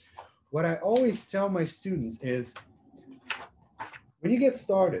nature. What I always tell my students is, when you get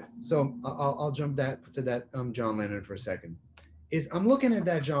started, so I'll jump to that John Lennon for a second, is I'm looking at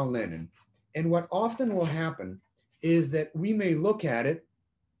that John Lennon, and what often will happen is that we may look at it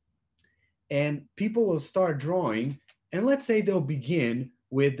and people will start drawing, and let's say they'll begin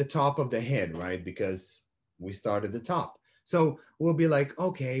with the top of the head, right? Because we start at the top. So we'll be like,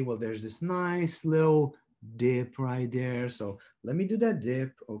 okay, well, there's this nice little dip right there. So let me do that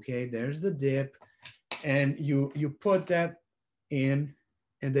dip. Okay, there's the dip. And you put that in,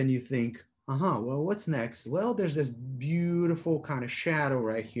 and then you think, well, what's next? Well, there's this beautiful kind of shadow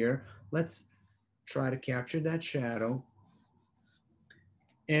right here. Let's try to capture that shadow.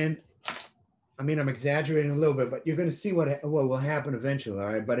 And I mean, I'm exaggerating a little bit, but you're going to see what will happen eventually.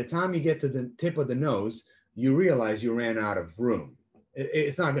 All right. By the time you get to the tip of the nose, you realize you ran out of room.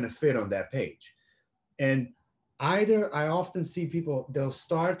 It's not going to fit on that page. And either I often see people, they'll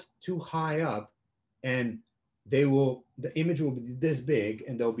start too high up and the image will be this big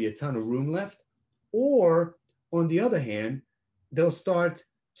and there'll be a ton of room left. Or on the other hand, they'll start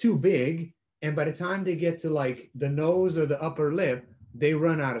too big. And by the time they get to like the nose or the upper lip, they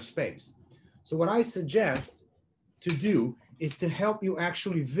run out of space. So what I suggest to do is to help you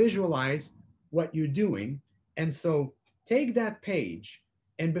actually visualize what you're doing. And so take that page,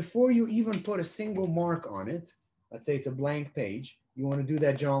 and before you even put a single mark on it, let's say it's a blank page, you want to do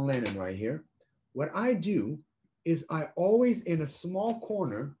that John Lennon right here, what I do is I always, in a small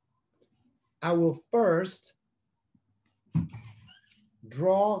corner, I will first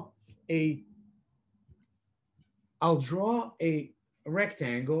draw a, I'll draw a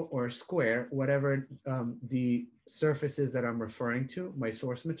rectangle or a square, whatever the surface is that I'm referring to, my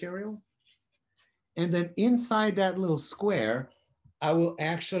source material. And then inside that little square, I will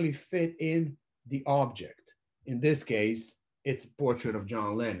actually fit in the object. In this case, it's a portrait of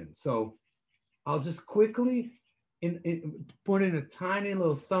John Lennon. So I'll just quickly put in a tiny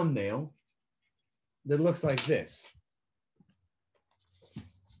little thumbnail that looks like this,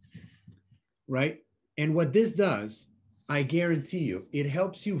 right? And what this does, I guarantee you, it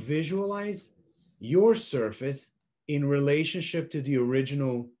helps you visualize your surface in relationship to the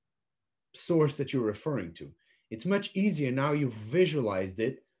original source that you're referring to. It's much easier now you've visualized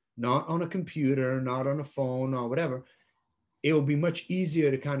it, not on a computer, not on a phone or whatever. It will be much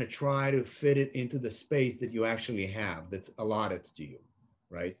easier to kind of try to fit it into the space that you actually have that's allotted to you,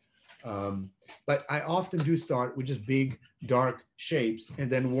 right? But I often do start with just big, dark shapes and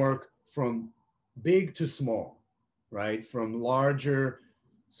then work from big to small, right? From larger,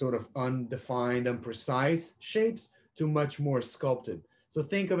 sort of undefined, imprecise shapes to much more sculpted. So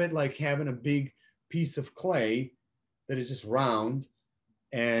think of it like having a big piece of clay that is just round,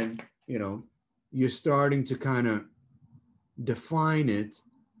 and you're starting to kind of define it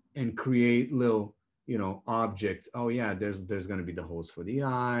and create little objects. Oh yeah, there's going to be the holes for the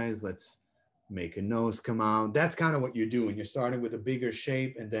eyes. Let's make a nose come out. That's kind of what you're doing. You're starting with a bigger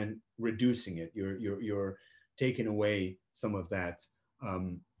shape and then reducing it. You're taking away some of that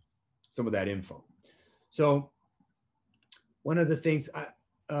info. So one of the things I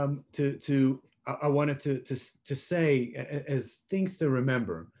wanted to say as things to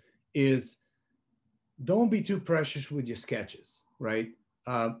remember is, don't be too precious with your sketches, right?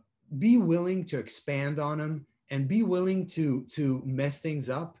 Be willing to expand on them and be willing to mess things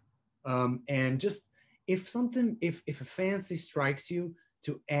up. And just if a fancy strikes you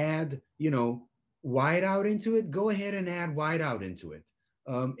to add, whiteout into it, go ahead and add whiteout into it.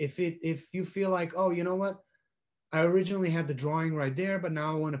 If you feel like, oh, you know what? I originally had the drawing right there, but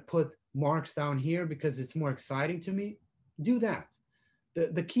now I want to put marks down here because it's more exciting to me, do that.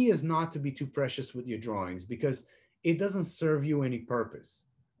 The key is not to be too precious with your drawings because it doesn't serve you any purpose.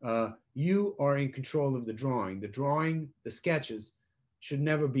 You are in control of the drawing. The sketches should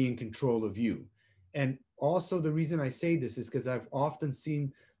never be in control of you. And also the reason I say this is because I've often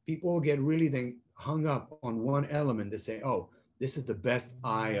seen people get really hung up on one element. They say, oh, this is the best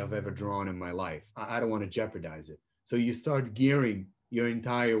eye I've ever drawn in my life. I don't want to jeopardize it. So you start gearing your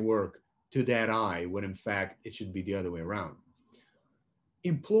entire work to that eye when in fact it should be the other way around.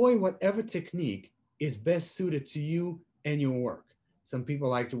 Employ whatever technique is best suited to you and your work. Some people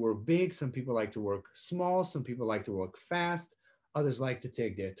like to work big, some people like to work small, some people like to work fast, others like to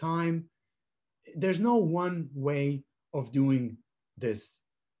take their time. There's no one way of doing this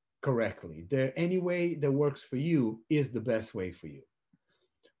correctly. Any way that works for you is the best way for you.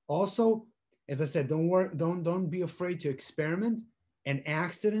 Also, as I said, don't be afraid to experiment, and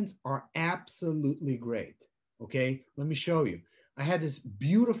accidents are absolutely great. Okay, let me show you. I had this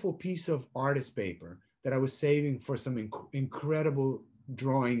beautiful piece of artist paper that I was saving for some incredible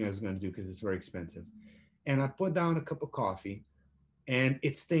drawing I was going to do because it's very expensive. And I put down a cup of coffee and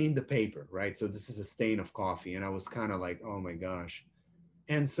it stained the paper, right? So this is a stain of coffee. And I was kind of like, oh my gosh.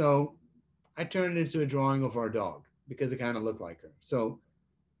 And so I turned it into a drawing of our dog because it kind of looked like her. So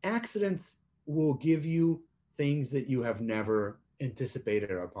accidents will give you things that you have never anticipated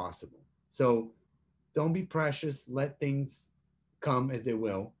are possible. So don't be precious. Let things come as they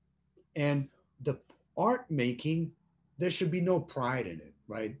will. And the art making, there should be no pride in it,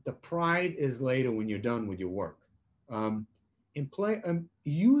 right? The pride is later when you're done with your work. I'm a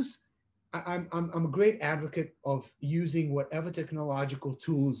great advocate of using whatever technological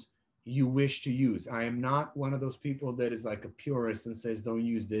tools you wish to use. I am not one of those people that is like a purist and says don't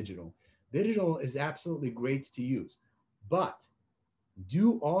use digital. Digital is absolutely great to use, but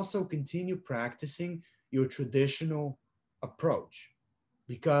do also continue practicing your traditional approach,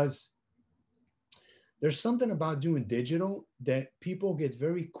 because there's something about doing digital that people get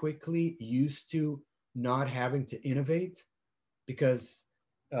very quickly used to not having to innovate because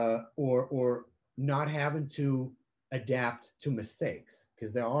or not having to adapt to mistakes,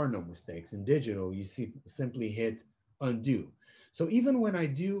 because there are no mistakes in digital. You simply hit undo. So even when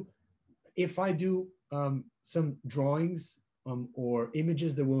if I do some drawings or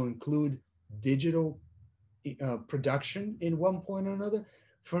images that will include digital production in one point or another,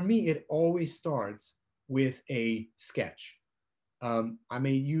 for me, it always starts with a sketch. I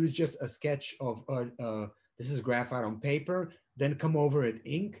may use just a sketch of, this is graphite on paper, then come over at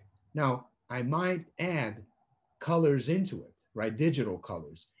ink. Now, I might add colors into it, right? Digital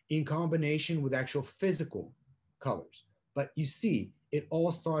colors in combination with actual physical colors. But you see, it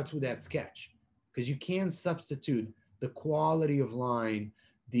all starts with that sketch, because you can substitute the quality of line,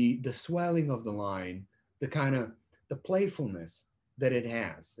 the swelling of the line, the kind of the playfulness that it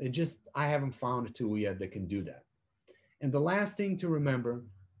has. It just, I haven't found a tool yet that can do that. And the last thing to remember,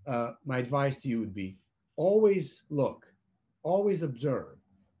 my advice to you would be always look, always observe,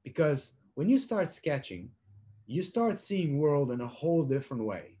 because when you start sketching, you start seeing world in a whole different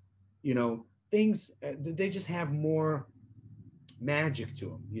way. You know, things, they just have more magic to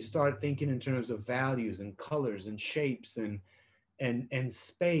them. You start thinking in terms of values and colors and shapes and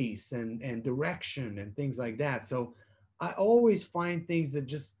space and direction and things like that. So I always find things that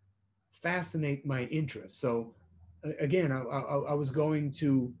just fascinate my interest. So again, I was going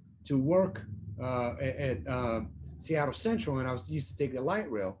to work at Seattle Central, and I was used to take the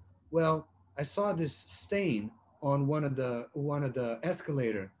light rail. Well, I saw this stain on one of the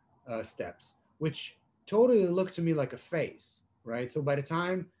escalator steps, which totally looked to me like a face, right? So by the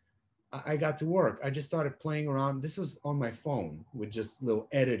time I got to work, I just started playing around. This was on my phone with just a little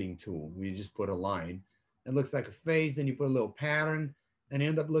editing tool. We just put a line. It looks like a face. Then you put a little pattern, and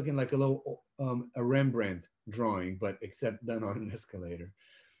end up looking like a little a Rembrandt drawing, but except done on an escalator.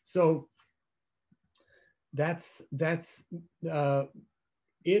 So that's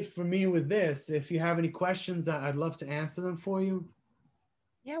it for me with this. If you have any questions, I'd love to answer them for you.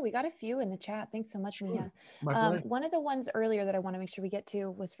 Yeah, we got a few in the chat. Thanks so much, Sure. Miha. One of the ones earlier that I want to make sure we get to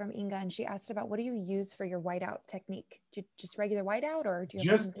was from Inga, and she asked about, what do you use for your whiteout technique? Do you just regular whiteout, or do you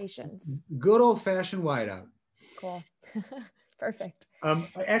have recommendations? Good old-fashioned whiteout. Cool. Perfect.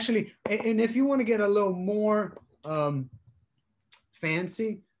 Actually, and if you want to get a little more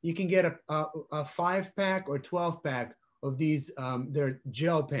fancy, you can get a 5-pack or 12-pack of these. They're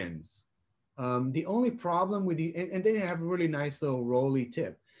gel pens. The only problem with and they have a really nice little rolly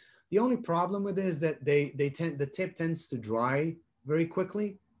tip. The only problem with it is that the tip tends to dry very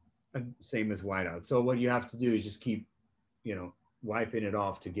quickly, same as whiteout. So what you have to do is just keep, you know, wiping it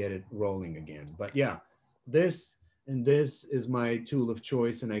off to get it rolling again. But yeah, this is my tool of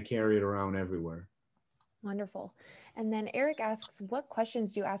choice, and I carry it around everywhere. Wonderful. And then Eric asks, what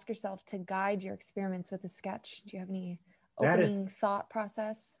questions do you ask yourself to guide your experiments with a sketch? Do you have any opening thought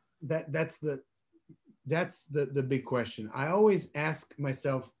process? That's the big question. I always ask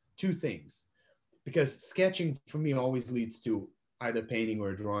myself two things, because sketching for me always leads to either painting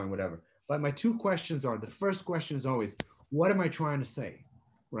or drawing, whatever. But my two questions are, the first question is always, what am I trying to say,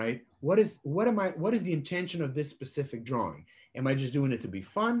 right? What is the intention of this specific drawing? Am I just doing it to be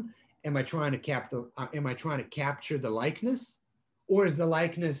fun? Am I trying to capture the likeness, or is the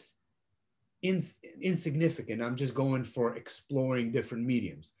likeness insignificant? I'm just going for exploring different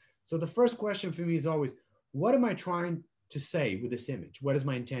mediums. So the first question for me is always, what am I trying to say with this image? What is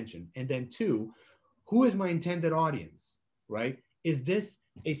my intention? And then two, who is my intended audience, right? Is this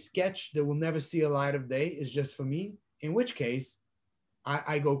a sketch that will never see a light of day, is just for me? In which case,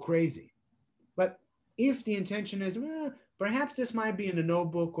 I go crazy. But if the intention is, perhaps this might be in a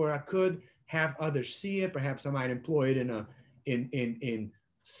notebook, or I could have others see it, perhaps I might employ it in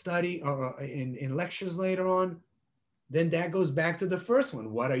study or in lectures later on, then that goes back to the first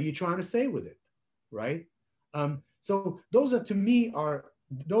one. What are you trying to say with it, right? So those are, to me,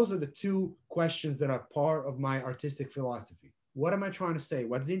 those are the two questions that are part of my artistic philosophy. What am I trying to say?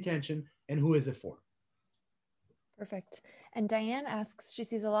 What's the intention, and who is it for? Perfect. And Diane asks, she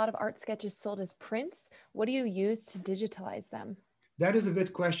sees a lot of art sketches sold as prints. What do you use to digitalize them? That is a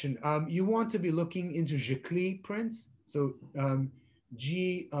good question. You want to be looking into Giclee prints. So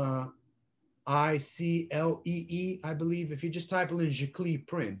Giclee, I believe. If you just type in Giclee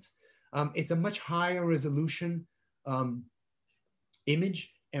prints, it's a much higher resolution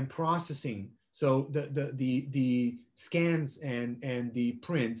image and processing. So the scans and the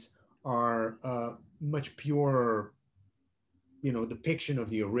prints are much purer, you know, depiction of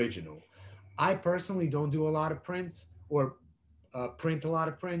the original. I personally don't do a lot of prints, or print a lot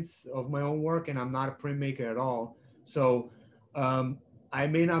of prints of my own work, and I'm not a printmaker at all. So I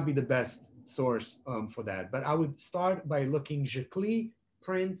may not be the best source for that, but I would start by looking Giclee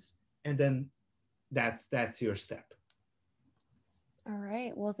prints, and then that's your step. All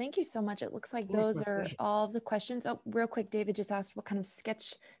right. Well, thank you so much. It looks like those are all of the questions. Oh, real quick, David just asked, what kind of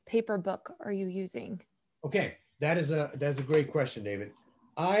sketch paper book are you using? Okay, that's a great question, David.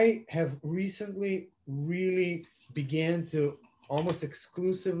 I have recently really began to almost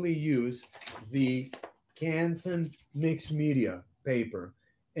exclusively use the Canson mixed media paper.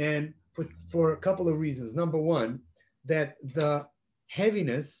 And for a couple of reasons. Number one, that the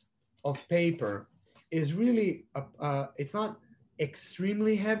heaviness of paper is really, it's not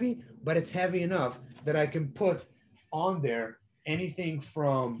extremely heavy, but it's heavy enough that I can put on there anything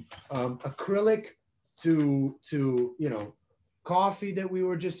from acrylic to you know, coffee that we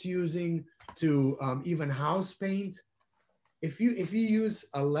were just using, to even house paint. If you use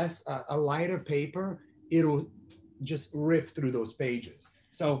a lighter paper, it'll just rip through those pages.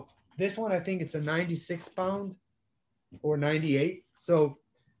 So this one, I think it's a 96 pound or 98. So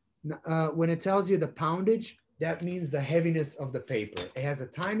when it tells you the poundage, that means the heaviness of the paper. It has a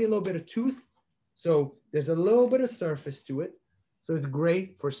tiny little bit of tooth, so there's a little bit of surface to it. So it's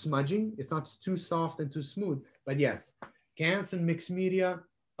great for smudging. It's not too soft and too smooth. But yes, Canson mixed media.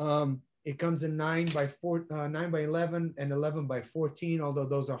 It comes in 9 by 11 and 11 by 14, although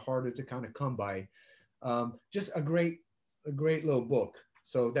those are harder to kind of come by. Just a great little book.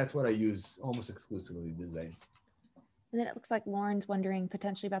 So that's what I use almost exclusively these days. And then it looks like Lauren's wondering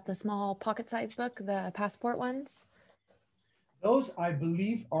potentially about the small pocket-sized book, the passport ones. Those, I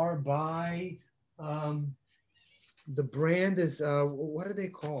believe, are by, the brand is, what are they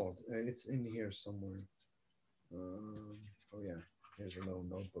called? It's in here somewhere. Oh yeah, here's a little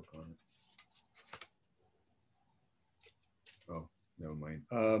notebook on it. Oh, never mind.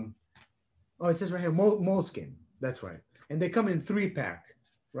 Oh, it says right here, Moleskin. That's right. And they come in 3-pack,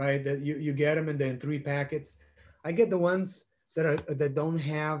 right? That you get them and then 3 packets. I get the ones that don't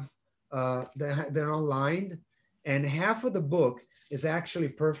have, they're not lined, and half of the book is actually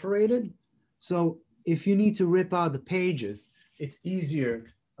perforated. So if you need to rip out the pages, it's easier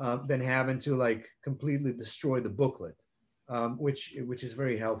than having to like completely destroy the booklet, which is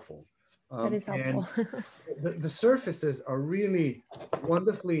very helpful. That is helpful. And the surfaces are really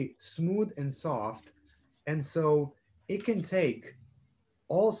wonderfully smooth and soft, and so it can take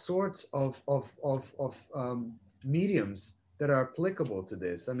all sorts of mediums that are applicable to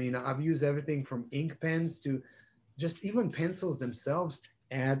this. I mean, I've used everything from ink pens to just even pencils themselves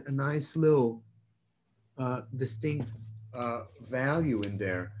add a nice little distinct value in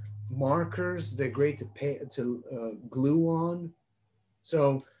there. Markers, they're great to glue on.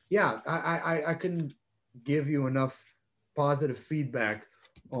 So yeah, I couldn't give you enough positive feedback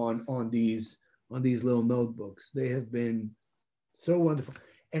on these little notebooks. They have been so wonderful,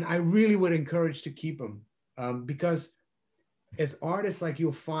 and I really would encourage to keep them, because as artists, like,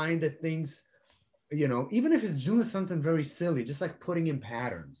 you'll find that things, you know, even if it's doing something very silly, just like putting in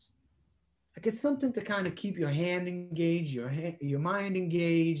patterns, like it's something to kind of keep your hand engaged, your mind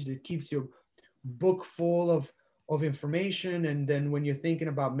engaged. It keeps your book full of information, and then when you're thinking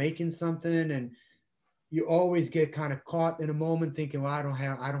about making something, and you always get kind of caught in a moment thinking, well, I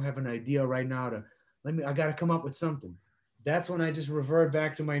don't have an idea right now I got to come up with something. That's when I just revert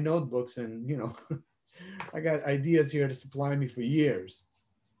back to my notebooks, and, you know, I got ideas here to supply me for years.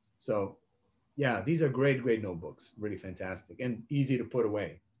 So yeah, these are great notebooks, really fantastic and easy to put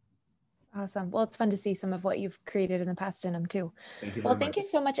away. Awesome. Well, it's fun to see some of what you've created in the past in them too. Thank you. Well, thank you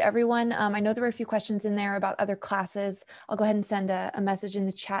so much, everyone. I know there were a few questions in there about other classes. I'll go ahead and send a message in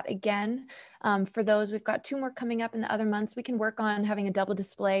the chat again. For those, we've got 2 more coming up in the other months. We can work on having a double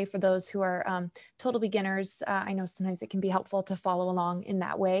display for those who are total beginners. I know sometimes it can be helpful to follow along in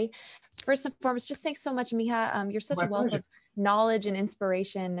that way. First and foremost, just thanks so much, Miha. You're such a wealth of knowledge and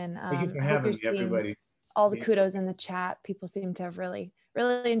inspiration. And thank you for I hope having you're me, seeing everybody. all the kudos in the chat. People seem to have really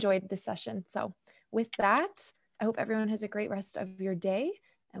enjoyed this session. So with that, I hope everyone has a great rest of your day,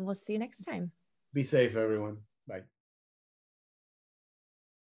 and we'll see you next time. Be safe, everyone. Bye.